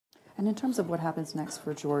And in terms of what happens next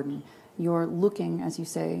for Jordan, you're looking, as you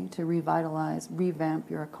say, to revitalize, revamp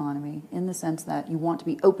your economy in the sense that you want to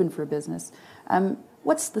be open for business.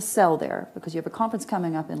 What's the sell there? Because you have a conference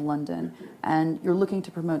coming up in London, and you're looking to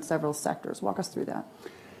promote several sectors. Walk us through that.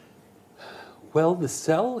 Well, the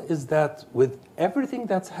sell is that with everything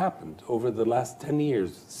that's happened over the last 10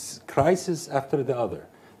 years, crisis after the other,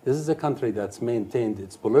 this is a country that's maintained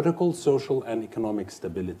its political, social, and economic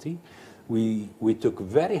stability. We took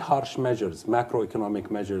very harsh measures, macroeconomic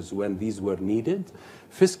measures, when these were needed.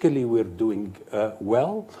 Fiscally, we're doing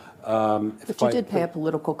well. But you did pay a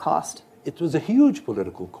political cost. It was a huge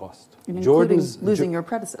political cost. Including losing your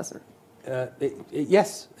predecessor.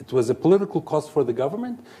 Yes, it was a political cost for the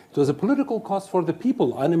government. It was a political cost for the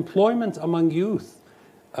people. Unemployment among youth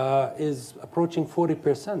is approaching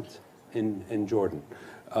 40% in Jordan.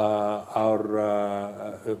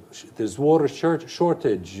 There's water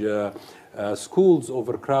shortage, schools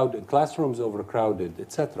overcrowded, classrooms overcrowded,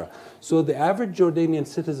 etc. So the average Jordanian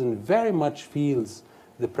citizen very much feels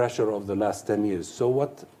the pressure of the last 10 years. So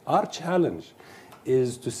what our challenge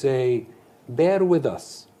is to say, bear with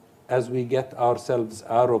us as we get ourselves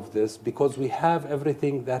out of this, because we have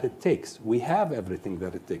everything that it takes. We have everything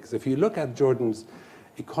that it takes. If you look at Jordan's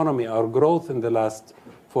economy, our growth in the last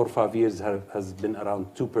 4 or 5 years has been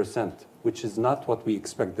around 2%, which is not what we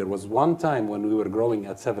expect. There was one time when we were growing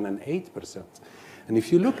at 7 and 8%. And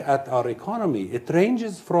if you look at our economy, it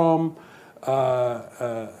ranges from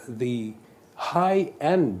the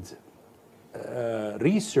high-end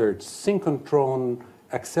research, synchrotron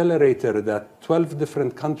accelerator that 12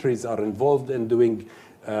 different countries are involved in doing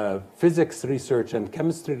physics research and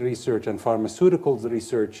chemistry research and pharmaceuticals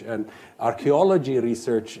research and archaeology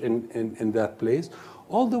research in that place,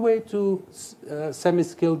 all the way to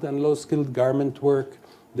semi-skilled and low-skilled garment work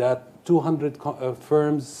that 200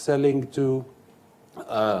 firms selling to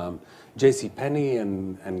JCPenney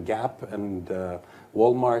and Gap and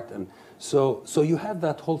Walmart. And so you have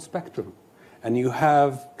that whole spectrum. And you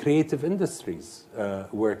have creative industries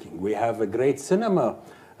working. We have a great cinema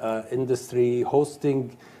industry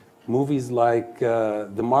hosting movies like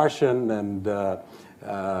The Martian and the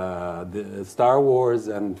Star Wars,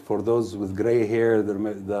 and for those with gray hair,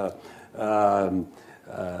 the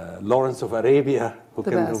Lawrence of Arabia, who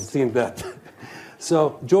can have seen that.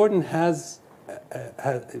 So Jordan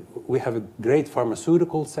we have a great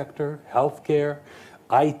pharmaceutical sector, healthcare,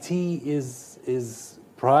 IT is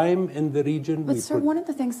prime in the region. But sir, one of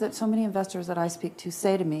the things that so many investors that I speak to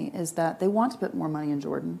say to me is that they want to put more money in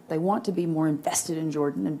Jordan. They want to be more invested in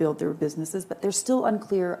Jordan and build their businesses, but they're still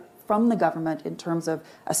unclear from the government in terms of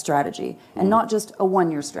a strategy, and not just a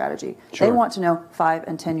one-year strategy. Sure. They want to know 5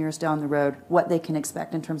 and 10 years down the road what they can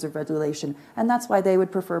expect in terms of regulation, and that's why they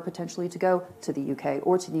would prefer potentially to go to the UK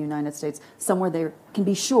or to the United States, somewhere they can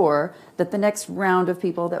be sure that the next round of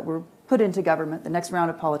people that were put into government, the next round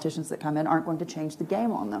of politicians that come in, aren't going to change the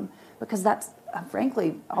game on them, because that's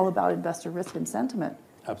frankly all about investor risk and sentiment.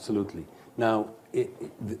 Absolutely. Now,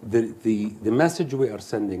 the message we are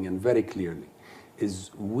sending, and very clearly,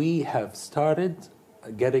 is we have started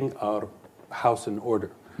getting our house in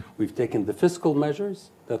order. We've taken the fiscal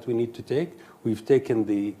measures that we need to take. We've taken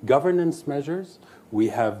the governance measures. We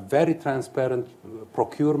have very transparent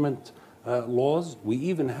procurement laws. We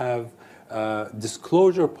even have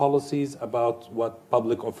disclosure policies about what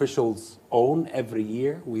public officials own every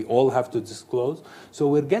year. We all have to disclose. So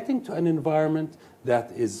we're getting to an environment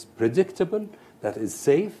that is predictable, that is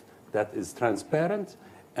safe, that is transparent,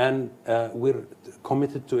 and we're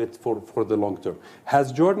committed to it for the long term.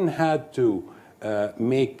 Has Jordan had to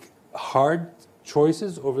make hard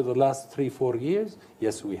choices over the last 3-4 years?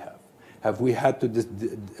 Yes, we have. Have we had to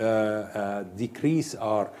decrease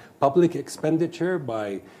our public expenditure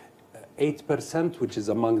by 8%, which is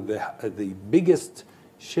among the biggest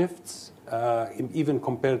shifts, even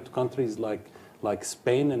compared to countries like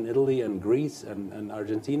Spain and Italy and Greece and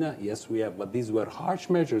Argentina? Yes, we have. But these were harsh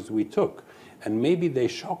measures we took. And maybe they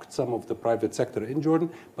shocked some of the private sector in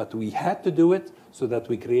Jordan, but we had to do it so that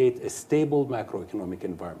we create a stable macroeconomic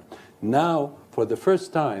environment. Now, for the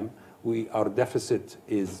first time, our deficit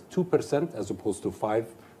is 2% as opposed to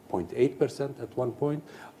 5.8% at one point.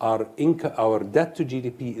 Our debt to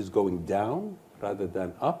GDP is going down rather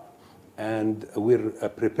than up. And we're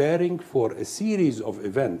preparing for a series of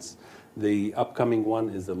events. The upcoming one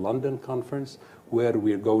is the London conference, where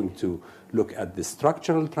we're going to look at the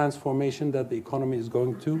structural transformation that the economy is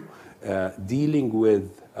going to, dealing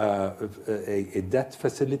with a debt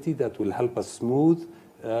facility that will help us smooth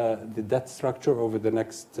the debt structure over the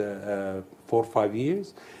next 4 or 5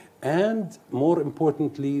 years, and more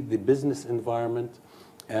importantly, the business environment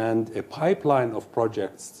and a pipeline of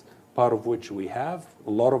projects part of which we have,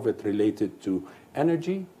 a lot of it related to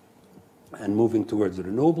energy and moving towards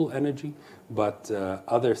renewable energy, but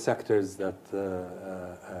other sectors that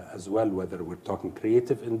as well, whether we're talking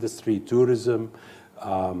creative industry, tourism,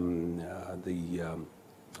 the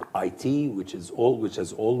IT, which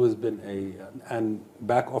has always been and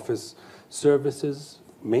back office services,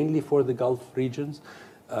 mainly for the Gulf regions,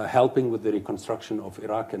 helping with the reconstruction of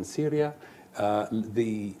Iraq and Syria.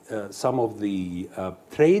 Some of the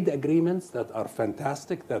trade agreements that are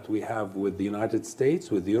fantastic that we have with the United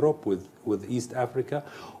States, with Europe, with East Africa,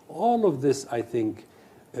 all of this, I think,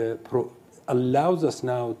 allows us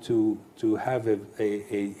now to have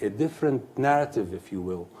a different narrative, if you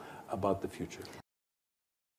will, about the future.